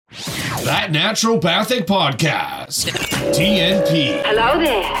That Naturopathic Podcast. TNP. Hello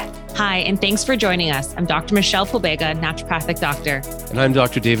there. Hi, and thanks for joining us. I'm Dr. Michelle Pobega, naturopathic doctor. And I'm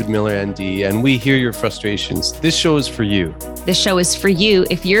Dr. David Miller, ND, and we hear your frustrations. This show is for you. This show is for you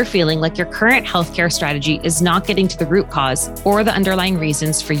if you're feeling like your current healthcare strategy is not getting to the root cause or the underlying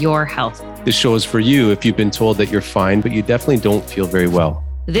reasons for your health. This show is for you if you've been told that you're fine, but you definitely don't feel very well.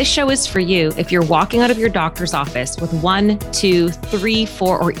 This show is for you if you're walking out of your doctor's office with 1, 2, 3,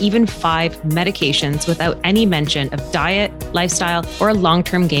 4, or even 5 medications without any mention of diet, lifestyle, or a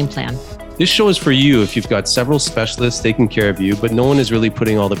long-term game plan. This show is for you if you've got several specialists taking care of you, but no one is really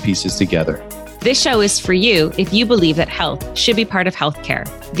putting all the pieces together. This show is for you if you believe that health should be part of healthcare.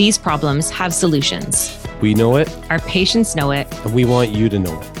 These problems have solutions. We know it. Our patients know it. And we want you to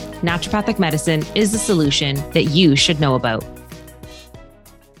know it. Naturopathic medicine is the solution that you should know about.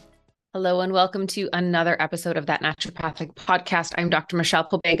 Hello and welcome to another episode of That Naturopathic Podcast. I'm Dr. Michelle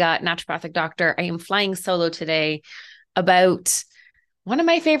Pobega, naturopathic doctor. I am flying solo today about one of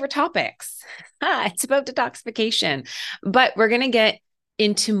my favorite topics. It's about detoxification, but we're going to get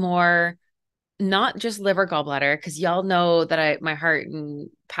into more, not just liver gallbladder, because y'all know that my heart and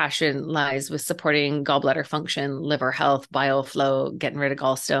passion lies with supporting gallbladder function, liver health, bile flow, getting rid of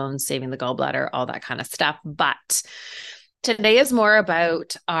gallstones, saving the gallbladder, all that kind of stuff. But today is more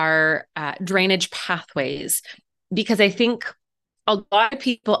about our drainage pathways, because I think a lot of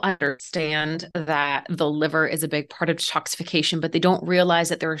people understand that the liver is a big part of detoxification, but they don't realize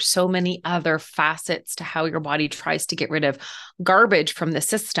that there are so many other facets to how your body tries to get rid of garbage from the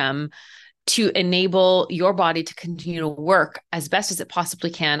system to enable your body to continue to work as best as it possibly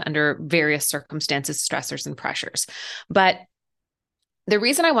can under various circumstances, stressors, and pressures. But the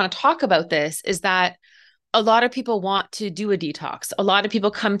reason I want to talk about this is that a lot of people want to do a detox. A lot of people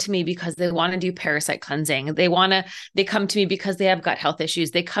come to me because they want to do parasite cleansing. They come to me because they have gut health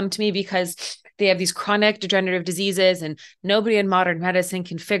issues. They come to me because they have these chronic degenerative diseases and nobody in modern medicine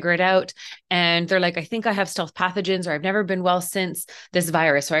can figure it out. And they're like, I think I have stealth pathogens, or I've never been well since this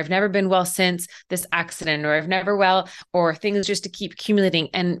virus, or I've never been well since this accident, or I've never well, or things just to keep accumulating.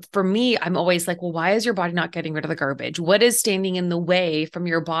 And for me, I'm always like, well, why is your body not getting rid of the garbage? What is standing in the way from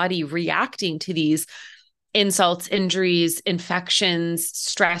your body reacting to these insults, injuries, infections,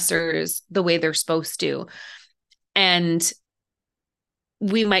 stressors, the way they're supposed to? And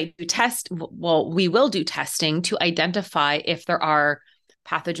we might we will do testing to identify if there are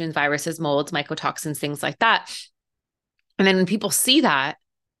pathogens, viruses, molds, mycotoxins, things like that. And then when people see that,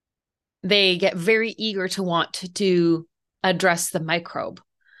 they get very eager to want to address the microbe.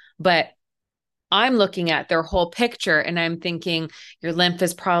 But I'm looking at their whole picture and I'm thinking, your lymph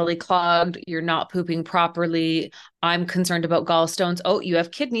is probably clogged. You're not pooping properly. I'm concerned about gallstones. Oh, you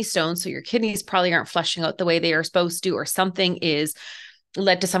have kidney stones. So your kidneys probably aren't flushing out the way they are supposed to, or something is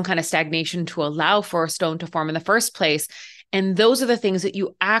led to some kind of stagnation to allow for a stone to form in the first place. And those are the things that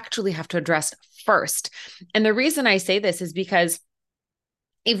you actually have to address first. And the reason I say this is because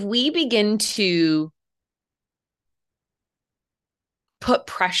if we begin to put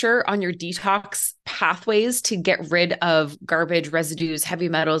pressure on your detox pathways to get rid of garbage, residues, heavy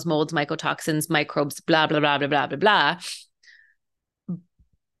metals, molds, mycotoxins, microbes, blah, blah, blah, blah, blah, blah, blah.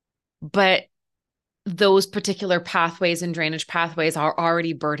 But those particular pathways and drainage pathways are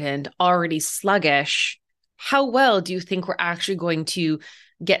already burdened, already sluggish. How well do you think we're actually going to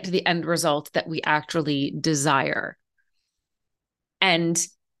get to the end result that we actually desire? And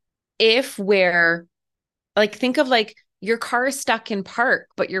if we're like, think of like, your car is stuck in park,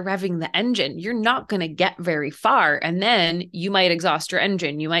 but you're revving the engine, you're not going to get very far. And then you might exhaust your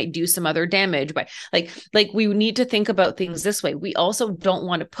engine. You might do some other damage. But like we need to think about things this way. We also don't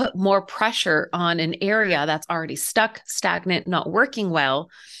want to put more pressure on an area that's already stuck, stagnant, not working well,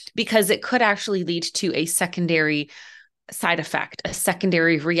 because it could actually lead to a secondary side effect, a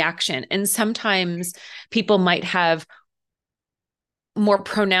secondary reaction. And sometimes people might have more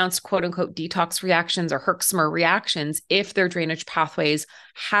pronounced quote unquote detox reactions or Herxheimer reactions if their drainage pathways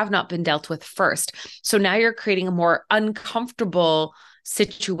have not been dealt with first. So now you're creating a more uncomfortable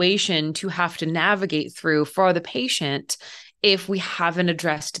situation to have to navigate through for the patient if we haven't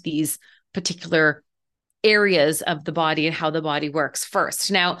addressed these particular areas of the body and how the body works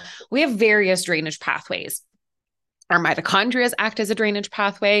first. Now, we have various drainage pathways. Our mitochondria act as a drainage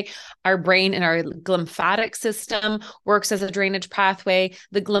pathway. Our brain and our lymphatic system works as a drainage pathway.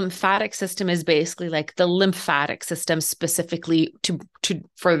 The lymphatic system is basically like the lymphatic system specifically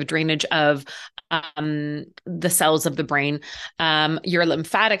for the drainage of the cells of the brain. Your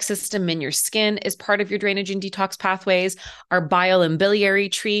lymphatic system in your skin is part of your drainage and detox pathways. Our bile and biliary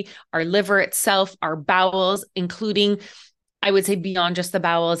tree, our liver itself, our bowels, including I would say beyond just the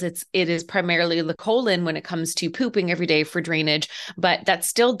bowels, it is primarily the colon when it comes to pooping every day for drainage, but that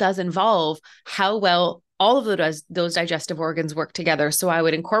still does involve how well all of those digestive organs work together. So I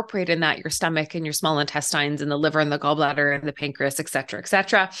would incorporate in that your stomach and your small intestines and the liver and the gallbladder and the pancreas, et cetera, et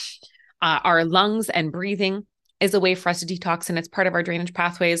cetera. Our lungs and breathing is a way for us to detox, and it's part of our drainage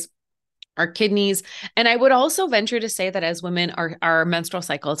pathways. Our kidneys. And I would also venture to say that as women, our menstrual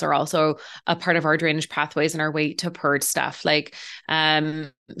cycles are also a part of our drainage pathways and our way to purge stuff. Like,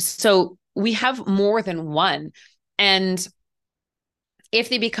 so we have more than one. And if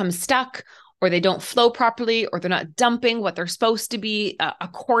they become stuck, or they don't flow properly, or they're not dumping what they're supposed to be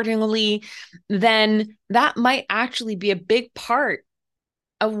accordingly, then that might actually be a big part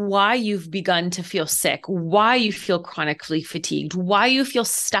of why you've begun to feel sick, why you feel chronically fatigued, why you feel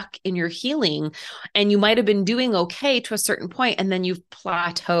stuck in your healing. And you might have been doing okay to a certain point, and then you've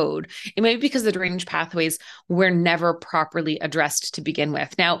plateaued. It might be because the drainage pathways were never properly addressed to begin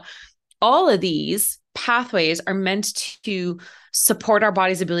with. Now, all of these pathways are meant to support our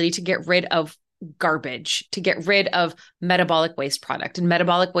body's ability to get rid of garbage, to get rid of metabolic waste product. And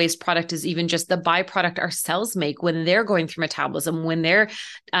metabolic waste product is even just the byproduct our cells make when they're going through metabolism, when they're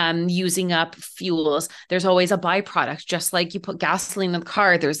using up fuels. There's always a byproduct. Just like you put gasoline in the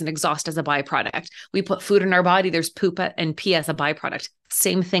car, there's an exhaust as a byproduct. We put food in our body, there's poop and pee as a byproduct.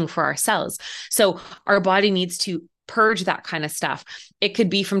 Same thing for our cells. So our body needs to purge that kind of stuff. It could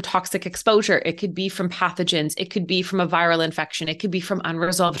be from toxic exposure. It could be from pathogens. It could be from a viral infection. It could be from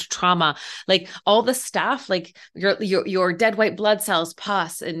unresolved trauma. Like all the stuff, like your dead white blood cells,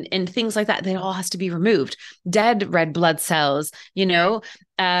 pus, and things like that, that all has to be removed. Dead red blood cells,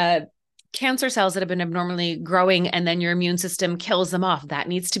 cancer cells that have been abnormally growing, and then your immune system kills them off. That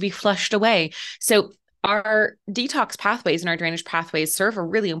needs to be flushed away. So our detox pathways and our drainage pathways serve a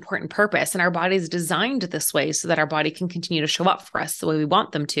really important purpose, and our body is designed this way so that our body can continue to show up for us the way we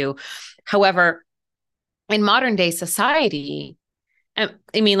want them to. However, in modern day society,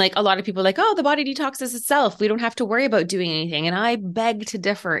 I mean, like a lot of people are like, oh, the body detoxes itself. We don't have to worry about doing anything. And I beg to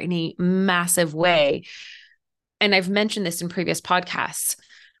differ in a massive way. And I've mentioned this in previous podcasts.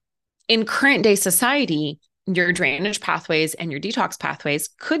 In current day society, your drainage pathways and your detox pathways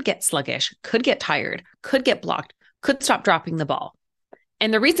could get sluggish, could get tired, could get blocked, could stop dropping the ball.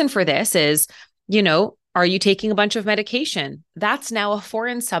 And the reason for this is, are you taking a bunch of medication? That's now a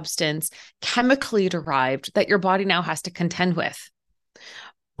foreign substance, chemically derived, that your body now has to contend with.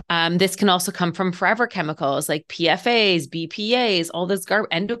 This can also come from forever chemicals like PFAs, BPAs, all those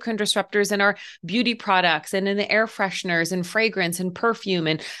endocrine disruptors in our beauty products and in the air fresheners and fragrance and perfume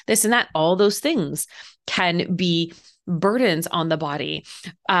and this and that. All those things can be burdens on the body.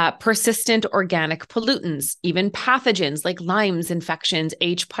 Persistent organic pollutants, even pathogens like Lyme's infections,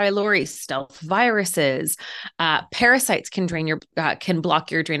 H. pylori, stealth viruses, parasites can can block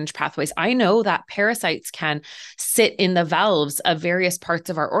your drainage pathways. I know that parasites can sit in the valves of various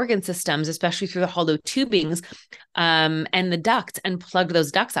parts of our organ systems, especially through the hollow tubings and the ducts, and plug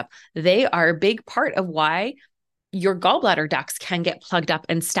those ducts up. They are a big part of why your gallbladder ducts can get plugged up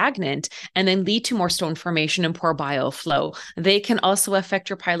and stagnant and then lead to more stone formation and poor bile flow. They can also affect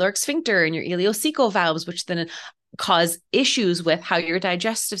your pyloric sphincter and your ileocecal valves, which then cause issues with how your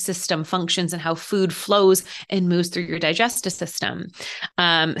digestive system functions and how food flows and moves through your digestive system.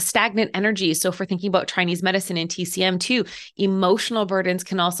 Stagnant energy. So if we're thinking about Chinese medicine and TCM too, emotional burdens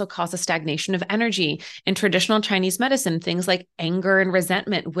can also cause a stagnation of energy. In traditional Chinese medicine, things like anger and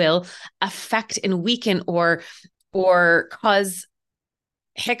resentment will affect and weaken or cause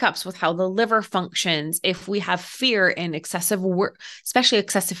hiccups with how the liver functions. If we have fear and excessive especially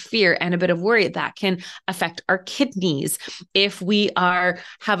excessive fear and a bit of worry, that can affect our kidneys. If we have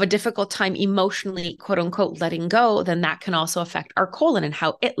a difficult time emotionally, quote unquote, letting go, then that can also affect our colon and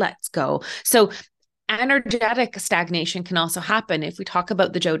how it lets go. So energetic stagnation can also happen. If we talk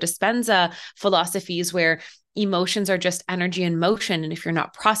about the Joe Dispenza philosophies, where emotions are just energy in motion, and if you're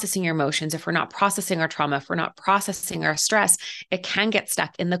not processing your emotions, if we're not processing our trauma, if we're not processing our stress, it can get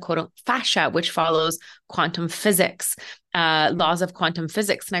stuck in the quote fascia, which follows quantum physics, laws of quantum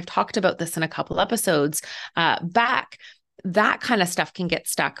physics. And I've talked about this in a couple episodes back. That kind of stuff can get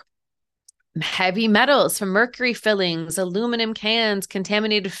stuck. Heavy metals from mercury fillings, aluminum cans,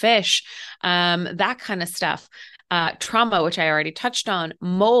 contaminated fish, that kind of stuff. Trauma, which I already touched on,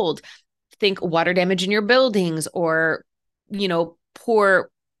 mold. Think water damage in your buildings, or,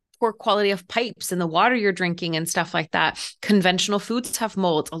 poor quality of pipes in the water you're drinking and stuff like that. Conventional foods have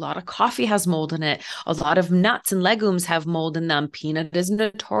mold. A lot of coffee has mold in it. A lot of nuts and legumes have mold in them. Peanut is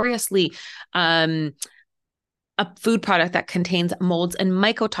notoriously a food product that contains molds and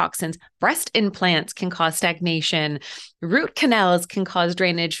mycotoxins. Breast implants can cause stagnation. Root canals can cause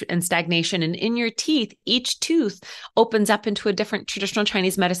drainage and stagnation. And in your teeth, each tooth opens up into a different traditional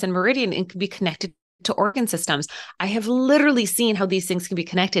Chinese medicine meridian and can be connected to organ systems. I have literally seen how these things can be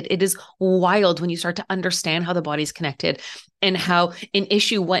connected. It is wild when you start to understand how the body's connected and how an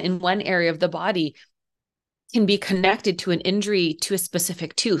issue in one area of the body can be connected to an injury to a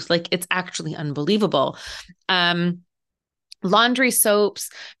specific tooth. Like, it's actually unbelievable. Laundry soaps,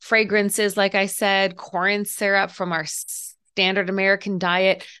 fragrances, like I said, corn syrup from our standard American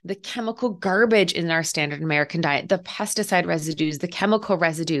diet, the chemical garbage in our standard American diet, the pesticide residues, the chemical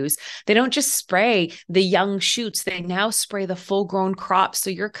residues. They don't just spray the young shoots, they now spray the full grown crops. So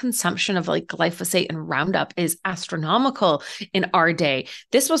your consumption of like glyphosate and Roundup is astronomical in our day.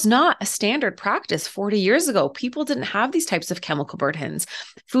 This was not a standard practice 40 years ago. People didn't have these types of chemical burdens.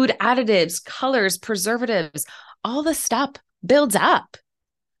 Food additives, colors, preservatives, all this stuff builds up.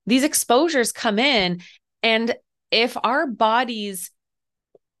 These exposures come in, and if our bodies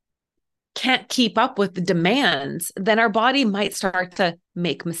can't keep up with the demands, then our body might start to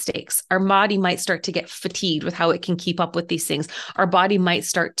make mistakes. Our body might start to get fatigued with how it can keep up with these things. Our body might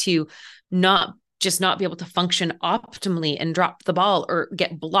start to not be able to function optimally and drop the ball or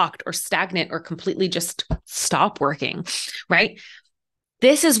get blocked or stagnant or completely just stop working, right?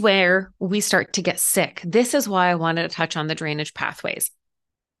 This is where we start to get sick. This is why I wanted to touch on the drainage pathways.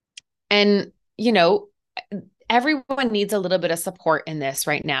 And, everyone needs a little bit of support in this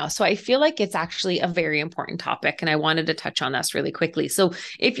right now. So I feel like it's actually a very important topic, and I wanted to touch on this really quickly. So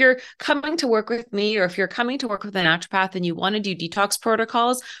if you're coming to work with me, or if you're coming to work with a naturopath and you want to do detox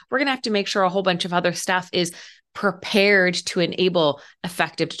protocols, we're going to have to make sure a whole bunch of other stuff is prepared to enable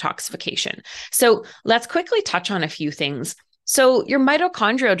effective detoxification. So let's quickly touch on a few things. So your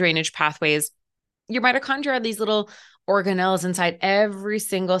mitochondrial drainage pathways, your mitochondria are these little organelles inside every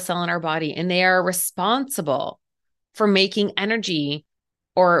single cell in our body, and they are responsible for making energy,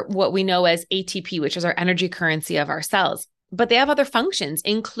 or what we know as ATP, which is our energy currency of our cells. But they have other functions,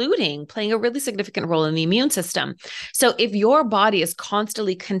 including playing a really significant role in the immune system. So if your body is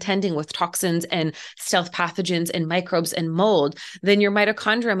constantly contending with toxins and stealth pathogens and microbes and mold, then your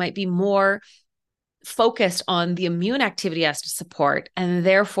mitochondria might be more focused on the immune activity as to support, and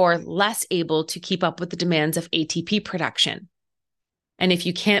therefore less able to keep up with the demands of ATP production. And if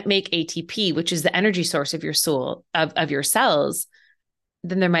you can't make ATP, which is the energy source of your soul, of your cells,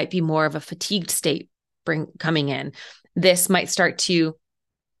 then there might be more of a fatigued state coming in. This might start to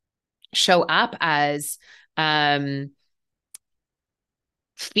show up as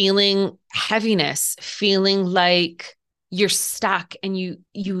feeling heaviness, feeling like you're stuck and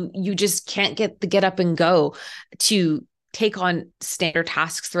you just can't get up and go to take on standard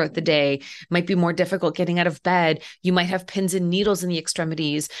tasks throughout the day. It might be more difficult getting out of bed. You might have pins and needles in the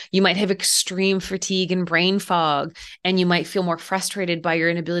extremities. You might have extreme fatigue and brain fog, and you might feel more frustrated by your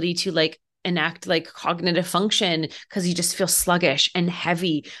inability to enact cognitive function because you just feel sluggish and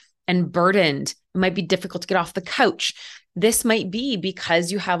heavy and burdened. It might be difficult to get off the couch. This might be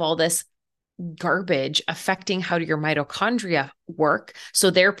because you have all this garbage affecting how your mitochondria work. So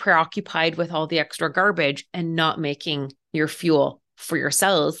they're preoccupied with all the extra garbage and not making your fuel for your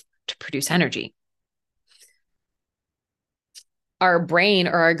cells to produce energy. Our brain,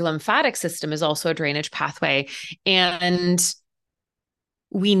 or our lymphatic system, is also a drainage pathway. And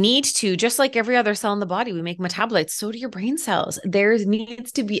we need to, just like every other cell in the body, we make metabolites, so do your brain cells. There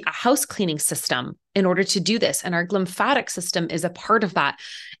needs to be a house cleaning system in order to do this. And our lymphatic system is a part of that.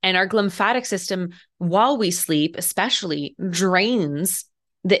 And our lymphatic system, while we sleep, especially, drains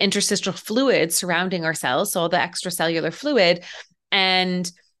the interstitial fluid surrounding our cells, so all the extracellular fluid,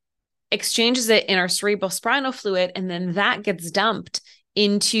 and exchanges it in our cerebrospinal fluid. And then that gets dumped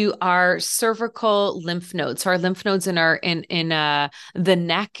into our cervical lymph nodes. So our lymph nodes in the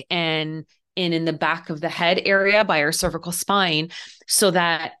neck and in the back of the head area by our cervical spine, so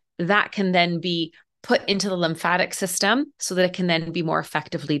that can then be put into the lymphatic system so that it can then be more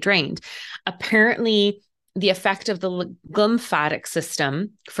effectively drained. Apparently, the effect of the lymphatic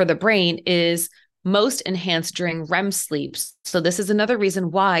system for the brain is most enhanced during REM sleeps. So this is another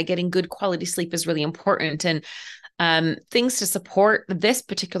reason why getting good quality sleep is really important. And things to support this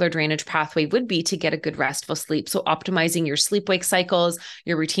particular drainage pathway would be to get a good restful sleep. So optimizing your sleep-wake cycles,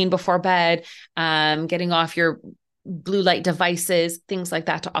 your routine before bed, getting off your blue light devices, things like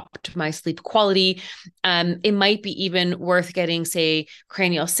that to optimize sleep quality. It might be even worth getting, say,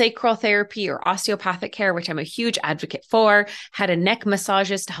 cranial sacral therapy or osteopathic care, which I'm a huge advocate for, head and neck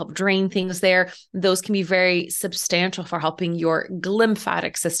massages to help drain things there. Those can be very substantial for helping your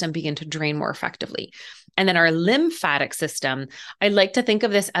lymphatic system begin to drain more effectively. And then our lymphatic system, I like to think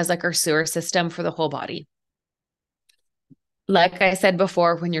of this as like our sewer system for the whole body. Like I said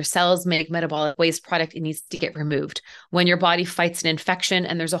before, when your cells make metabolic waste product, it needs to get removed. When your body fights an infection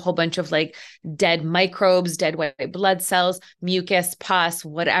and there's a whole bunch of like dead microbes, dead white blood cells, mucus, pus,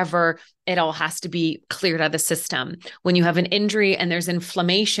 whatever, it all has to be cleared out of the system. When you have an injury and there's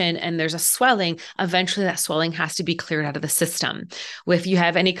inflammation and there's a swelling, eventually that swelling has to be cleared out of the system. If you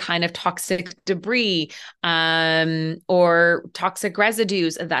have any kind of toxic debris or toxic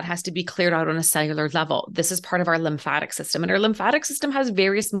residues, that has to be cleared out on a cellular level. This is part of our lymphatic system. And our lymphatic system has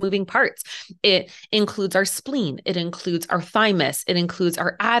various moving parts. It includes our spleen. It includes our thymus. It includes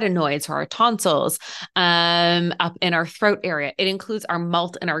our adenoids or our tonsils up in our throat area. It includes our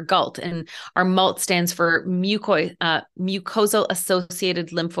malt and our gult. And our MALT stands for mucosal associated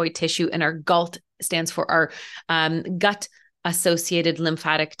lymphoid tissue, and our GALT stands for our gut associated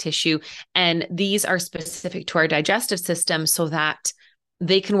lymphatic tissue. And these are specific to our digestive system so that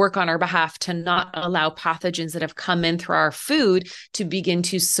they can work on our behalf to not allow pathogens that have come in through our food to begin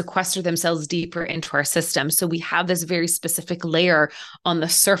to sequester themselves deeper into our system. So we have this very specific layer on the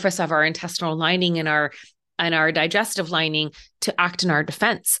surface of our intestinal lining and our digestive lining to act in our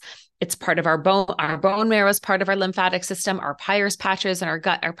defense. It's part of our bone marrow is part of our lymphatic system. Our Peyer's patches and our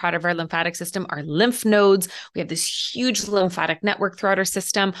gut are part of our lymphatic system. Our lymph nodes, we have this huge lymphatic network throughout our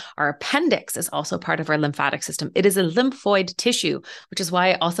system. Our appendix is also part of our lymphatic system. It is a lymphoid tissue, which is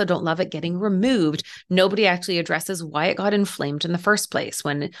why I also don't love it getting removed. Nobody actually addresses why it got inflamed in the first place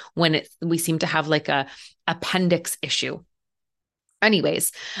when we seem to have like a appendix issue.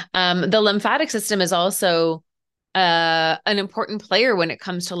 Anyways, the lymphatic system is also an important player when it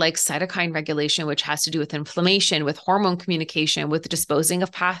comes to like cytokine regulation, which has to do with inflammation, with hormone communication, with disposing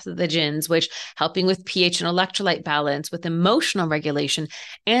of pathogens, which helping with pH and electrolyte balance, with emotional regulation,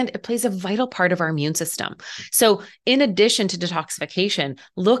 and it plays a vital part of our immune system. So in addition to detoxification,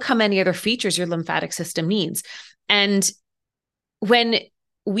 look how many other features your lymphatic system needs. And when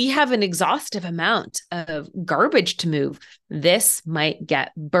we have an exhaustive amount of garbage to move, this might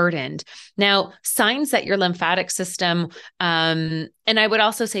get burdened. Now, signs that your lymphatic system, and I would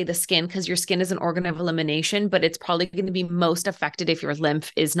also say the skin, because your skin is an organ of elimination, but it's probably going to be most affected if your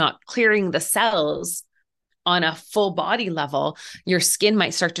lymph is not clearing the cells on a full body level. Your skin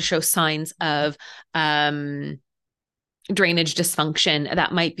might start to show signs of drainage dysfunction.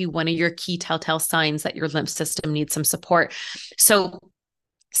 That might be one of your key telltale signs that your lymph system needs some support. So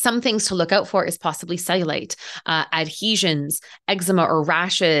some things to look out for is possibly cellulite, adhesions, eczema or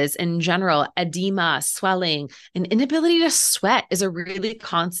rashes in general, edema, swelling, an inability to sweat is a really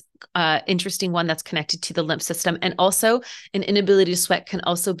interesting one that's connected to the lymph system. And also an inability to sweat can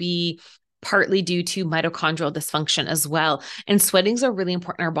also be partly due to mitochondrial dysfunction as well. And sweating is a really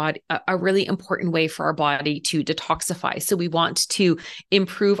important a really important way for our body to detoxify. So we want to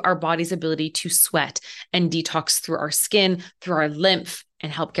improve our body's ability to sweat and detox through our skin, through our lymph,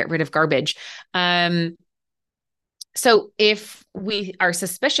 and help get rid of garbage. So if we are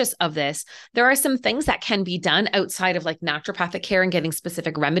suspicious of this, there are some things that can be done outside of like naturopathic care and getting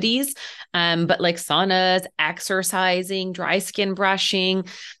specific remedies. But like saunas, exercising, dry skin brushing,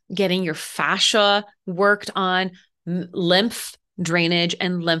 getting your fascia worked on, lymph drainage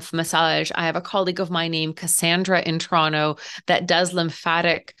and lymph massage. I have a colleague of mine named Cassandra in Toronto that does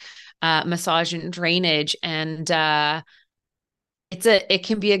lymphatic massage and drainage. And it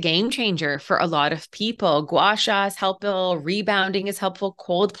can be a game changer for a lot of people. Gua sha is helpful. Rebounding is helpful.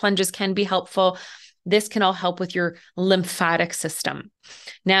 Cold plunges can be helpful. This can all help with your lymphatic system.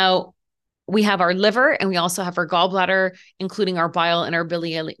 Now, we have our liver and we also have our gallbladder, including our bile and our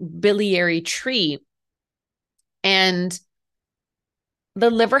biliary tree. And the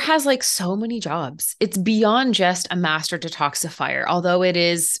liver has like so many jobs. It's beyond just a master detoxifier, although it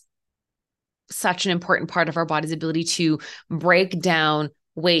is such an important part of our body's ability to break down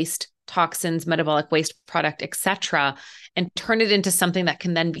waste, toxins, metabolic waste product, etc., and turn it into something that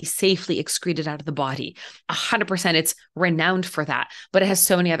can then be safely excreted out of the body. 100%, it's renowned for that, but it has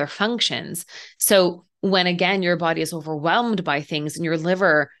so many other functions. So when, again, your body is overwhelmed by things and your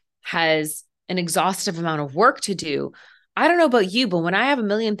liver has an exhaustive amount of work to do, I don't know about you, but when I have a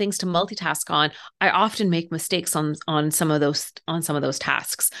million things to multitask on, I often make mistakes on some of those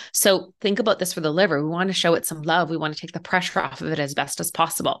tasks. So think about this for the liver. We want to show it some love. We want to take the pressure off of it as best as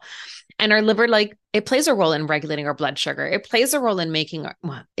possible. And our liver, like, it plays a role in regulating our blood sugar. It plays a role in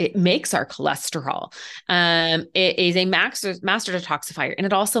it makes our cholesterol. It is a master detoxifier, and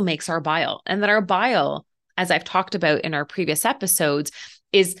it also makes our bile. And then our bile, as I've talked about in our previous episodes,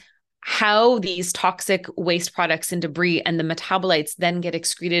 is how these toxic waste products and debris and the metabolites then get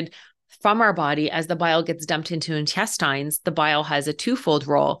excreted from our body as the bile gets dumped into intestines. The bile has a twofold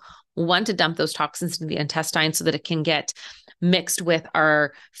role. One, to dump those toxins into the intestine so that it can get mixed with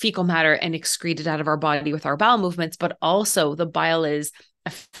our fecal matter and excreted out of our body with our bowel movements, but also the bile is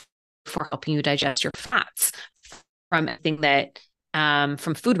for helping you digest your fats from anything that,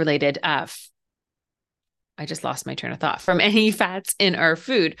 from food related, I just lost my train of thought, from any fats in our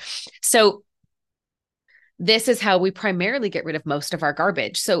food. So this is how we primarily get rid of most of our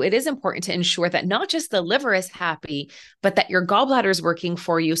garbage. So it is important to ensure that not just the liver is happy, but that your gallbladder is working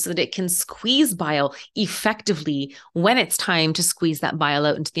for you so that it can squeeze bile effectively when it's time to squeeze that bile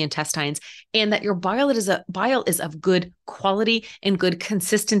out into the intestines, and that your bile is of good quality and good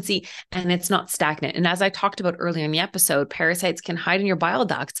consistency, and it's not stagnant. And as I talked about earlier in the episode, parasites can hide in your bile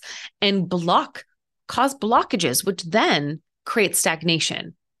ducts and cause blockages, which then create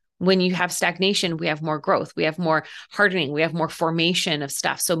stagnation. When you have stagnation, we have more growth, we have more hardening, we have more formation of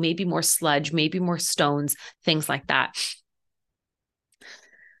stuff. So maybe more sludge, maybe more stones, things like that.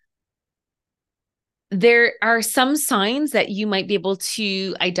 There are some signs that you might be able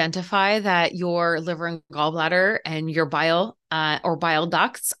to identify that your liver and gallbladder and your bile or bile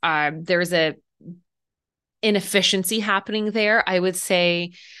ducts, there's a inefficiency happening there. I would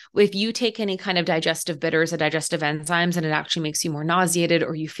say if you take any kind of digestive bitters or digestive enzymes and it actually makes you more nauseated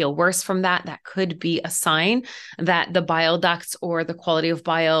or you feel worse from that, that could be a sign that the bile ducts or the quality of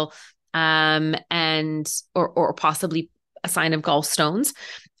bile or possibly a sign of gallstones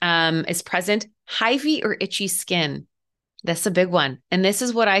is present. Hyvy or itchy skin. That's a big one. And this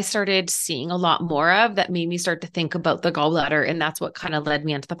is what I started seeing a lot more of that made me start to think about the gallbladder. And that's what kind of led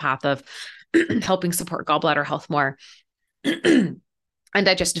me onto the path of helping support gallbladder health more.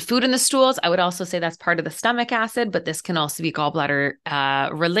 Undigested food in the stools, I would also say that's part of the stomach acid, but this can also be gallbladder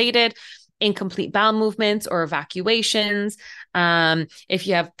related. Incomplete bowel movements or evacuations. If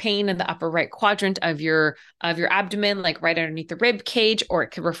you have pain in the upper right quadrant of your abdomen, like right underneath the rib cage, or it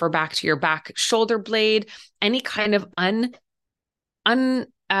could refer back to your back shoulder blade, any kind of some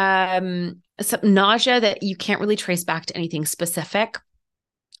nausea that you can't really trace back to anything specific.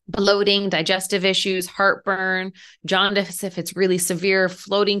 Bloating, digestive issues, heartburn, jaundice, if it's really severe,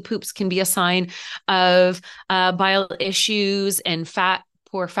 floating poops can be a sign of bile issues, and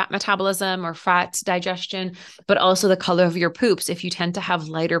poor fat metabolism or fat digestion, but also the color of your poops. If you tend to have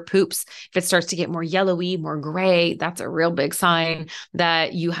lighter poops, if it starts to get more yellowy, more gray, that's a real big sign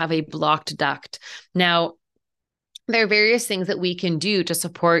that you have a blocked duct. Now, there are various things that we can do to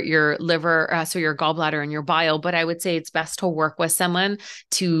support your liver, so your gallbladder and your bile, but I would say it's best to work with someone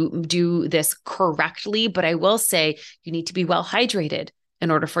to do this correctly. But I will say you need to be well hydrated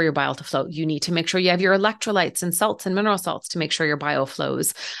in order for your bile to flow. You need to make sure you have your electrolytes and salts and mineral salts to make sure your bile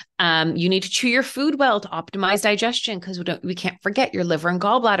flows. You need to chew your food well to optimize digestion, because we can't forget your liver and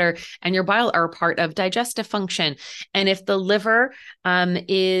gallbladder and your bile are a part of digestive function. And if the liver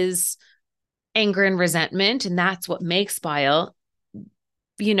is anger and resentment, and that's what makes bile,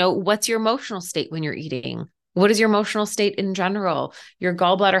 what's your emotional state when you're eating? What is your emotional state in general? Your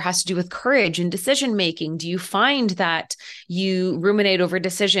gallbladder has to do with courage and decision-making. Do you find that you ruminate over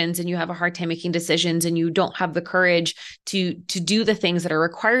decisions and you have a hard time making decisions and you don't have the courage to do the things that are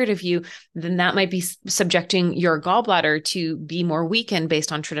required of you? Then that might be subjecting your gallbladder to be more weakened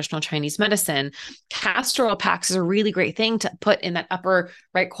based on traditional Chinese medicine. Castor oil packs is a really great thing to put in that upper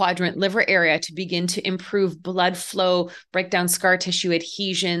right quadrant liver area to begin to improve blood flow, break down scar tissue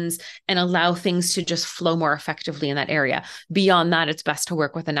adhesions, and allow things to just flow more effectively in that area. Beyond that, it's best to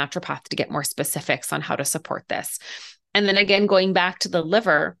work with a naturopath to get more specifics on how to support this. And then again, going back to the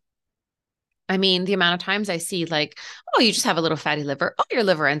liver, I mean, the amount of times I see like, oh, you just have a little fatty liver. Oh, your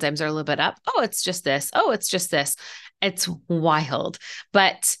liver enzymes are a little bit up. Oh, it's just this. Oh, it's just this. It's wild.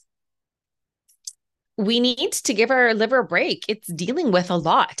 But we need to give our liver a break. It's dealing with a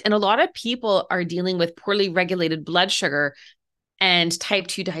lot. And a lot of people are dealing with poorly regulated blood sugar and type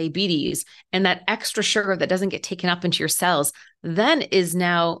 2 diabetes, and that extra sugar that doesn't get taken up into your cells then is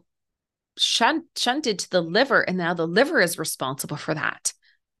now shunted to the liver, and now the liver is responsible for that.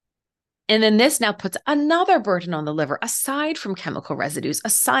 And then this now puts another burden on the liver, aside from chemical residues,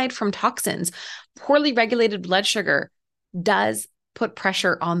 aside from toxins. Poorly regulated blood sugar does put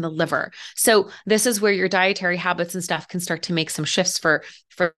pressure on the liver. So this is where your dietary habits and stuff can start to make some shifts for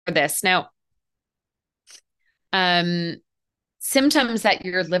this. Now, symptoms that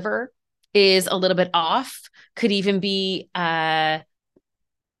your liver is a little bit off could even be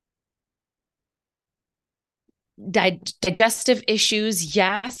digestive issues,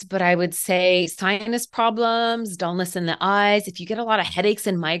 yes, but I would say sinus problems, dullness in the eyes. If you get a lot of headaches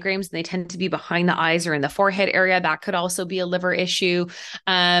and migraines, and they tend to be behind the eyes or in the forehead area, that could also be a liver issue.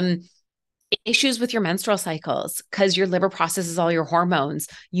 issues with your menstrual cycles, because your liver processes all your hormones.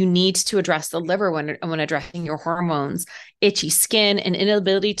 You need to address the liver when addressing your hormones. Itchy skin, an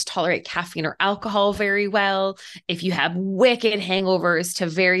inability to tolerate caffeine or alcohol very well. If you have wicked hangovers to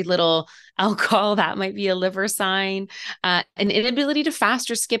very little alcohol, that might be a liver sign. An inability to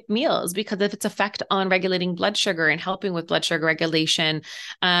fast or skip meals because of its effect on regulating blood sugar and helping with blood sugar regulation.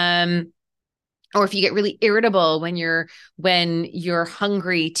 Or if you get really irritable when you're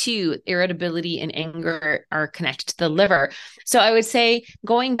hungry too, irritability and anger are connected to the liver. So I would say,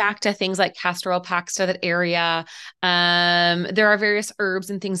 going back to things like castor oil packs to that area, there are various herbs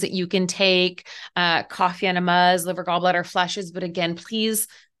and things that you can take, coffee enemas, liver gallbladder flushes. But again, please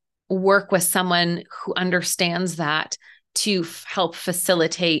work with someone who understands that to help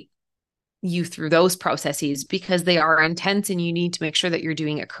facilitate you through those processes, because they are intense and you need to make sure that you're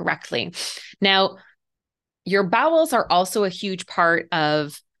doing it correctly. Now, your bowels are also a huge part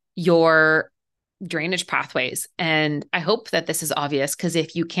of your drainage pathways. And I hope that this is obvious, because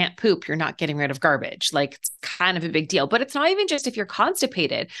if you can't poop, you're not getting rid of garbage. Like, it's kind of a big deal. But it's not even just if you're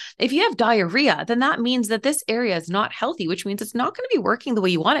constipated. If you have diarrhea, then that means that this area is not healthy, which means it's not going to be working the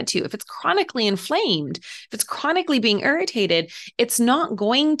way you want it to. If it's chronically inflamed, if it's chronically being irritated, it's not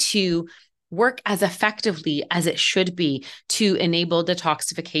going to work as effectively as it should be to enable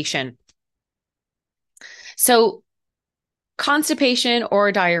detoxification. So constipation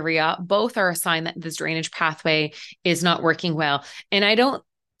or diarrhea, both are a sign that this drainage pathway is not working well. And I don't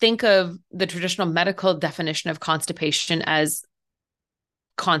think of the traditional medical definition of constipation as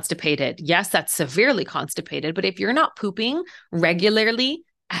constipated. Yes, that's severely constipated, but if you're not pooping regularly,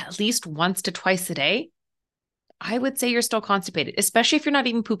 at least once to twice a day, I would say you're still constipated, especially if you're not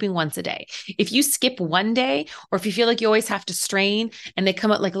even pooping once a day. If you skip one day, or if you feel like you always have to strain and they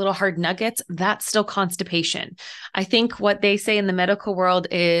come out like little hard nuggets, that's still constipation. I think what they say in the medical world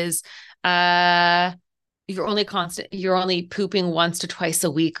is you're only pooping once to twice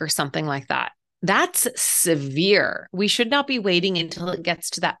a week or something like that. That's severe. We should not be waiting until it gets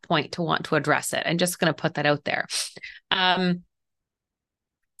to that point to want to address it. I'm just going to put that out there.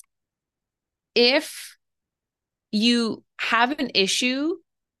 If you have an issue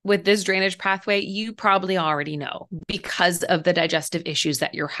with this drainage pathway, you probably already know because of the digestive issues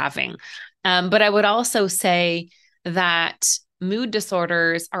that you're having. But I would also say that mood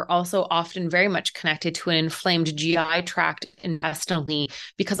disorders are also often very much connected to an inflamed GI tract intestinally,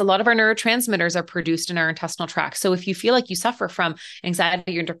 because a lot of our neurotransmitters are produced in our intestinal tract. So if you feel like you suffer from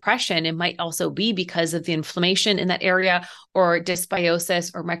anxiety or depression, it might also be because of the inflammation in that area, or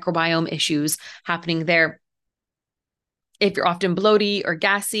dysbiosis or microbiome issues happening there. If you're often bloaty or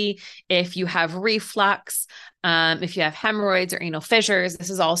gassy, if you have reflux, if you have hemorrhoids or anal fissures,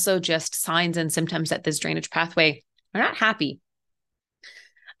 this is also just signs and symptoms that this drainage pathway are not happy.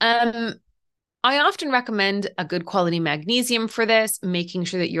 I often recommend a good quality magnesium for this, making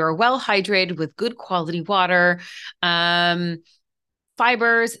sure that you're well hydrated with good quality water, fibers,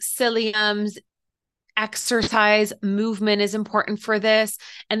 psylliums. Exercise, movement is important for this.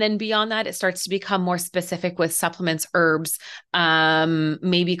 And then beyond that, it starts to become more specific with supplements, herbs,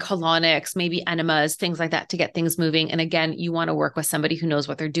 maybe colonics, maybe enemas, things like that to get things moving. And again, you want to work with somebody who knows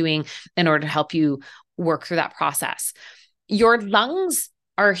what they're doing in order to help you work through that process. Your lungs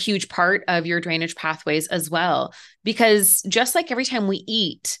are a huge part of your drainage pathways as well, because just like every time we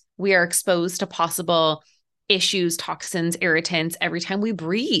eat, we are exposed to possible issues, toxins, irritants every time we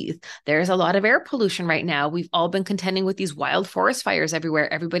breathe. There's a lot of air pollution right now. We've all been contending with these wild forest fires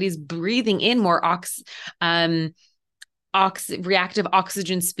everywhere. Everybody's breathing in more reactive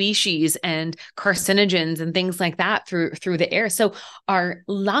oxygen species and carcinogens and things like that through the air. So our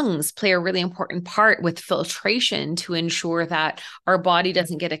lungs play a really important part with filtration to ensure that our body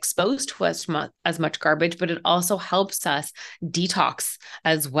doesn't get exposed to as much garbage, but it also helps us detox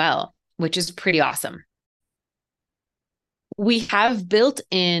as well, which is pretty awesome. We have built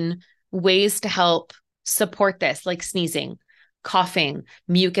in ways to help support this, like sneezing, coughing,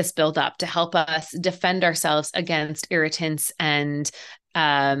 mucus buildup, to help us defend ourselves against irritants and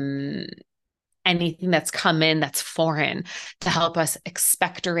anything that's come in that's foreign, to help us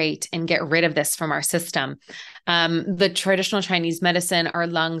expectorate and get rid of this from our system. The traditional Chinese medicine, our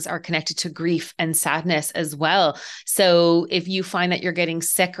lungs are connected to grief and sadness as well. So if you find that you're getting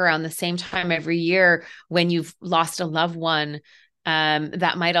sick around the same time every year when you've lost a loved one,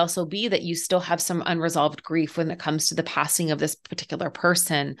 that might also be that you still have some unresolved grief when it comes to the passing of this particular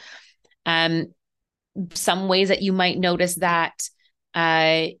person. Some ways that you might notice that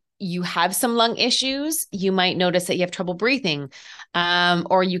you have some lung issues, you might notice that you have trouble breathing,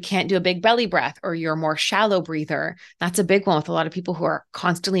 or you can't do a big belly breath, or you're a more shallow breather. That's a big one with a lot of people who are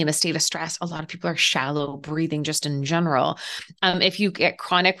constantly in a state of stress. A lot of people are shallow breathing just in general. If you get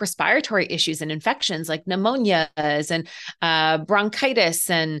chronic respiratory issues and infections like pneumonias and bronchitis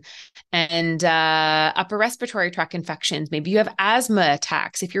and upper respiratory tract infections, maybe you have asthma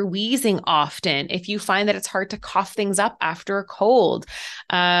attacks, if you're wheezing often, if you find that it's hard to cough things up after a cold,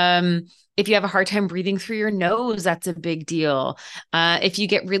 if you have a hard time breathing through your nose, that's a big deal. If you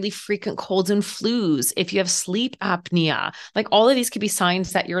get really frequent colds and flus, if you have sleep apnea, like all of these could be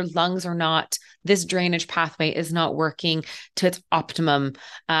signs that your lungs are not, this drainage pathway is not working to its optimum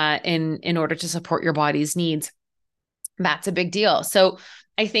in order to support your body's needs. That's a big deal. So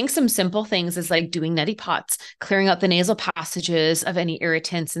I think some simple things is like doing neti pots, clearing out the nasal passages of any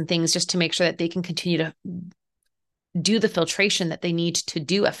irritants and things just to make sure that they can continue to do the filtration that they need to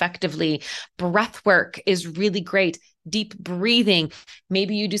do effectively. Breath work is really great. Deep breathing.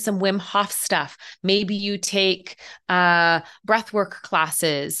 Maybe you do some Wim Hof stuff. Maybe you take breath work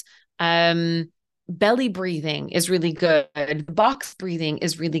classes. Belly breathing is really good. Box breathing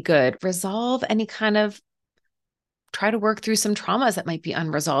is really good. Resolve any kind of, try to work through some traumas that might be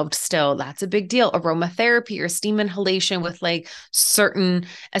unresolved still. That's a big deal. Aromatherapy or steam inhalation with like certain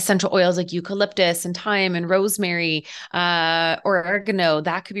essential oils like eucalyptus and thyme and rosemary or oregano,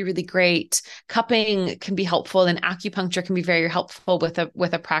 that could be really great. Cupping can be helpful, and acupuncture can be very helpful with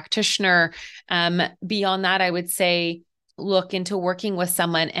a practitioner. Beyond that, I would say look into working with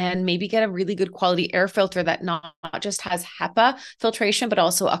someone and maybe get a really good quality air filter that not just has HEPA filtration, but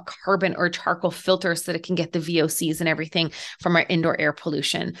also a carbon or charcoal filter so that it can get the VOCs and everything from our indoor air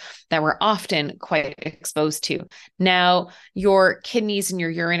pollution that we're often quite exposed to. Now, your kidneys and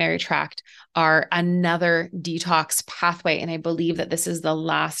your urinary tract are another detox pathway. And I believe that this is the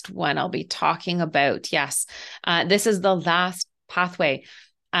last one I'll be talking about. Yes, this is the last pathway.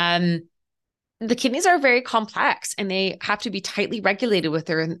 The kidneys are very complex and they have to be tightly regulated with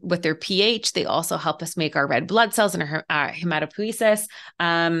their pH. They also help us make our red blood cells and our hematopoiesis.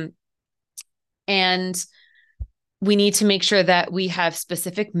 And we need to make sure that we have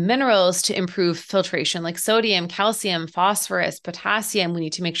specific minerals to improve filtration, like sodium, calcium, phosphorus, potassium. We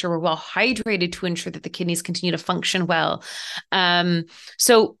need to make sure we're well hydrated to ensure that the kidneys continue to function well.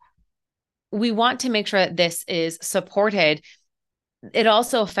 So we want to make sure that this is supported. It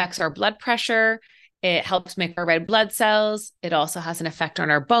also affects our blood pressure. It helps make our red blood cells. It also has an effect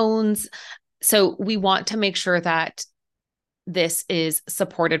on our bones. So we want to make sure that this is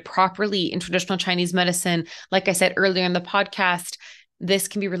supported properly in traditional Chinese medicine. Like I said earlier in the podcast, this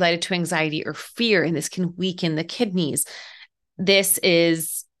can be related to anxiety or fear, and this can weaken the kidneys. This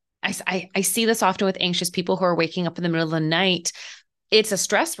is, I see this often with anxious people who are waking up in the middle of the night. It's a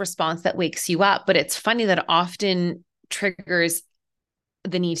stress response that wakes you up, but it's funny that it often triggers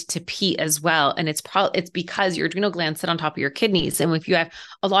the need to pee as well. And it's because your adrenal glands sit on top of your kidneys. And if you have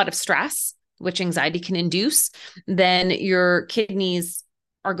a lot of stress, which anxiety can induce, then your kidneys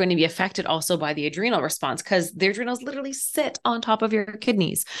are going to be affected also by the adrenal response because the adrenals literally sit on top of your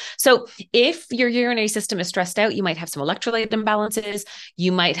kidneys. So if your urinary system is stressed out, you might have some electrolyte imbalances.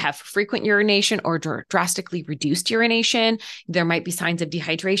 You might have frequent urination or drastically reduced urination. There might be signs of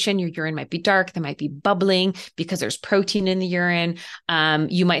dehydration. Your urine might be dark. There might be bubbling because there's protein in the urine.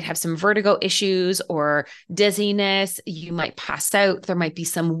 You might have some vertigo issues or dizziness. You might pass out. There might be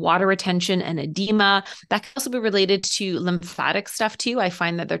some water retention and edema. That can also be related to lymphatic stuff too. I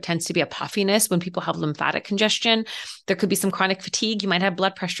find that there tends to be a puffiness when people have lymphatic congestion. There could be some chronic fatigue. You might have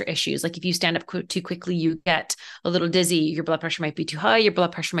blood pressure issues. Like if you stand up too quickly, you get a little dizzy. Your blood pressure might be too high. Your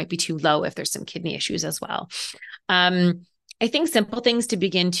blood pressure might be too low if there's some kidney issues as well. I think simple things to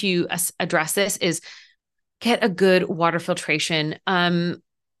begin to address this is get a good water filtration.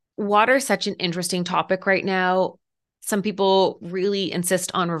 Water is such an interesting topic right now. Some people really insist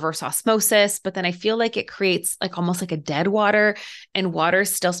on reverse osmosis, but then I feel like it creates like almost like a dead water, and water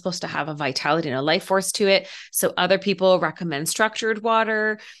is still supposed to have a vitality and a life force to it. So other people recommend structured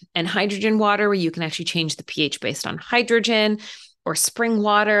water and hydrogen water, where you can actually change the pH based on hydrogen, or spring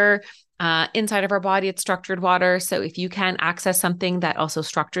water. Inside of our body, it's structured water. So if you can access something that also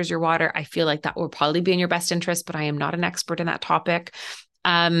structures your water, I feel like that will probably be in your best interest, but I am not an expert in that topic.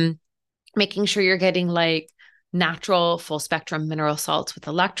 Making sure you're getting like natural full spectrum mineral salts with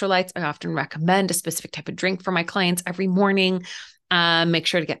electrolytes. I often recommend a specific type of drink for my clients every morning. Make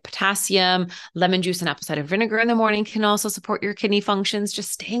sure to get potassium. Lemon juice and apple cider vinegar in the morning can also support your kidney functions.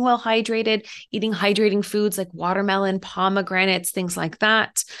 Just staying well hydrated, eating hydrating foods like watermelon, pomegranates, things like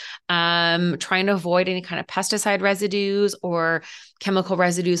that. Trying to avoid any kind of pesticide residues or chemical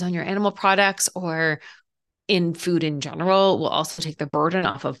residues on your animal products or in food in general will also take the burden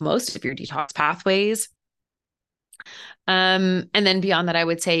off of most of your detox pathways. And then beyond that, I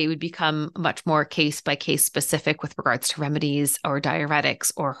would say it would become much more case by case specific with regards to remedies or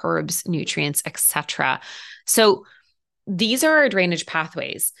diuretics or herbs, nutrients, etc. So these are our drainage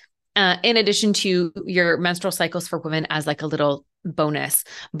pathways. In addition to your menstrual cycles for women as like a little bonus,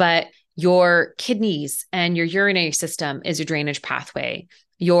 but your kidneys and your urinary system is a drainage pathway.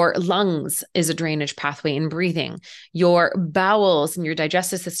 Your lungs is a drainage pathway in breathing. Your bowels and your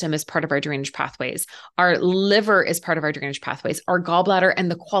digestive system is part of our drainage pathways. Our liver is part of our drainage pathways. Our gallbladder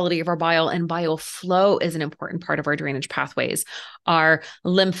and the quality of our bile and bile flow is an important part of our drainage pathways. Our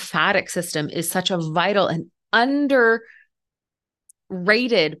lymphatic system is such a vital and underrated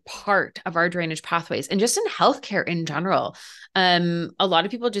part of our drainage pathways and just in healthcare in general. A lot of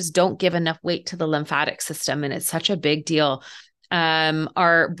people just don't give enough weight to the lymphatic system, and it's such a big deal.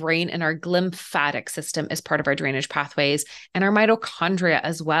 Our brain and our glymphatic system is part of our drainage pathways and our mitochondria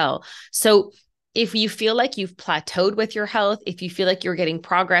as well. So if you feel like you've plateaued with your health, if you feel like you're getting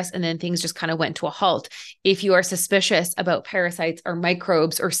progress and then things just kind of went to a halt, if you are suspicious about parasites or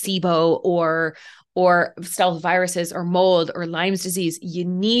microbes or SIBO or stealth viruses or mold or Lyme's disease, you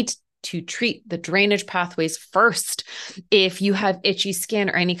need to treat the drainage pathways first. If you have itchy skin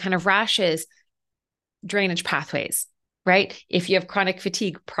or any kind of rashes, drainage pathways. Right? If you have chronic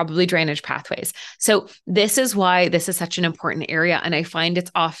fatigue, probably drainage pathways. So this is why this is such an important area. And I find it's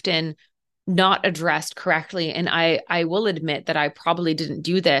often not addressed correctly. And I will admit that I probably didn't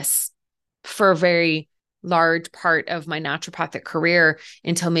do this for a very large part of my naturopathic career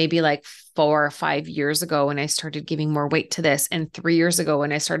until maybe like 4 or 5 years ago when I started giving more weight to this, and 3 years ago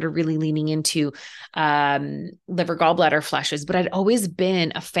when I started really leaning into liver gallbladder flushes. But I'd always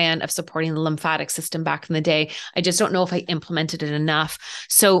been a fan of supporting the lymphatic system back in the day. I just don't know if I implemented it enough.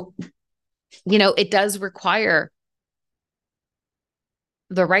 So, it does require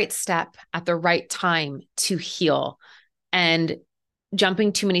the right step at the right time to heal, and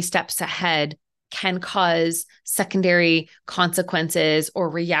jumping too many steps ahead can cause secondary consequences or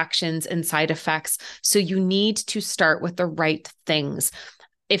reactions and side effects. So you need to start with the right things.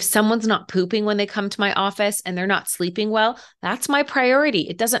 If someone's not pooping when they come to my office and they're not sleeping well, that's my priority.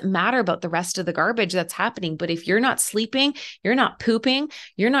 It doesn't matter about the rest of the garbage that's happening. But if you're not sleeping, you're not pooping,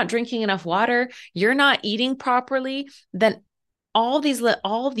 you're not drinking enough water, you're not eating properly, then all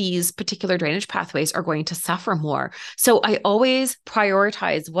these particular drainage pathways are going to suffer more. So I always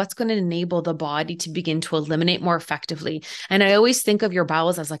prioritize what's going to enable the body to begin to eliminate more effectively. And I always think of your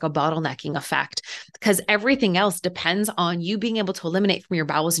bowels as like a bottlenecking effect, because everything else depends on you being able to eliminate from your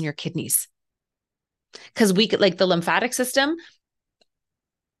bowels and your kidneys. Because we could, like the lymphatic system,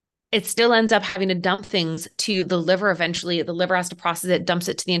 it still ends up having to dump things to the liver. Eventually, the liver has to process it, dumps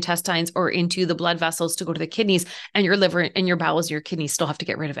it to the intestines or into the blood vessels to go to the kidneys, and your liver and your bowels and your kidneys still have to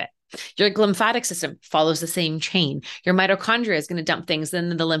get rid of it. Your lymphatic system follows the same chain. Your mitochondria is going to dump things,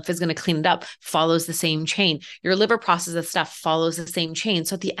 then the lymph is going to clean it up, follows the same chain. Your liver processes stuff, follows the same chain.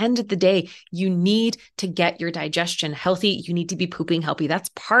 So at the end of the day, you need to get your digestion healthy. You need to be pooping healthy. That's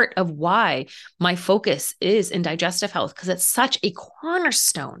part of why my focus is in digestive health, because it's such a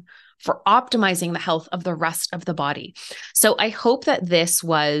cornerstone for optimizing the health of the rest of the body. So I hope that this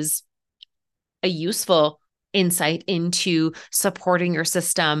was a useful insight into supporting your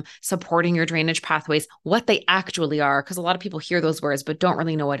system, supporting your drainage pathways, what they actually are, because a lot of people hear those words but don't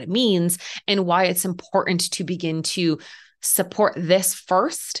really know what it means, and why it's important to begin to support this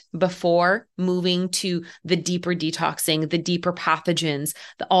first before moving to the deeper detoxing, the deeper pathogens,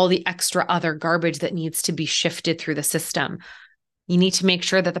 all the extra other garbage that needs to be shifted through the system. You need to make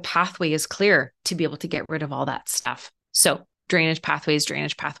sure that the pathway is clear to be able to get rid of all that stuff. So drainage pathways,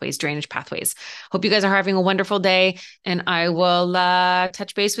 drainage pathways, drainage pathways. Hope you guys are having a wonderful day, and I will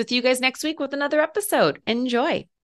touch base with you guys next week with another episode. Enjoy.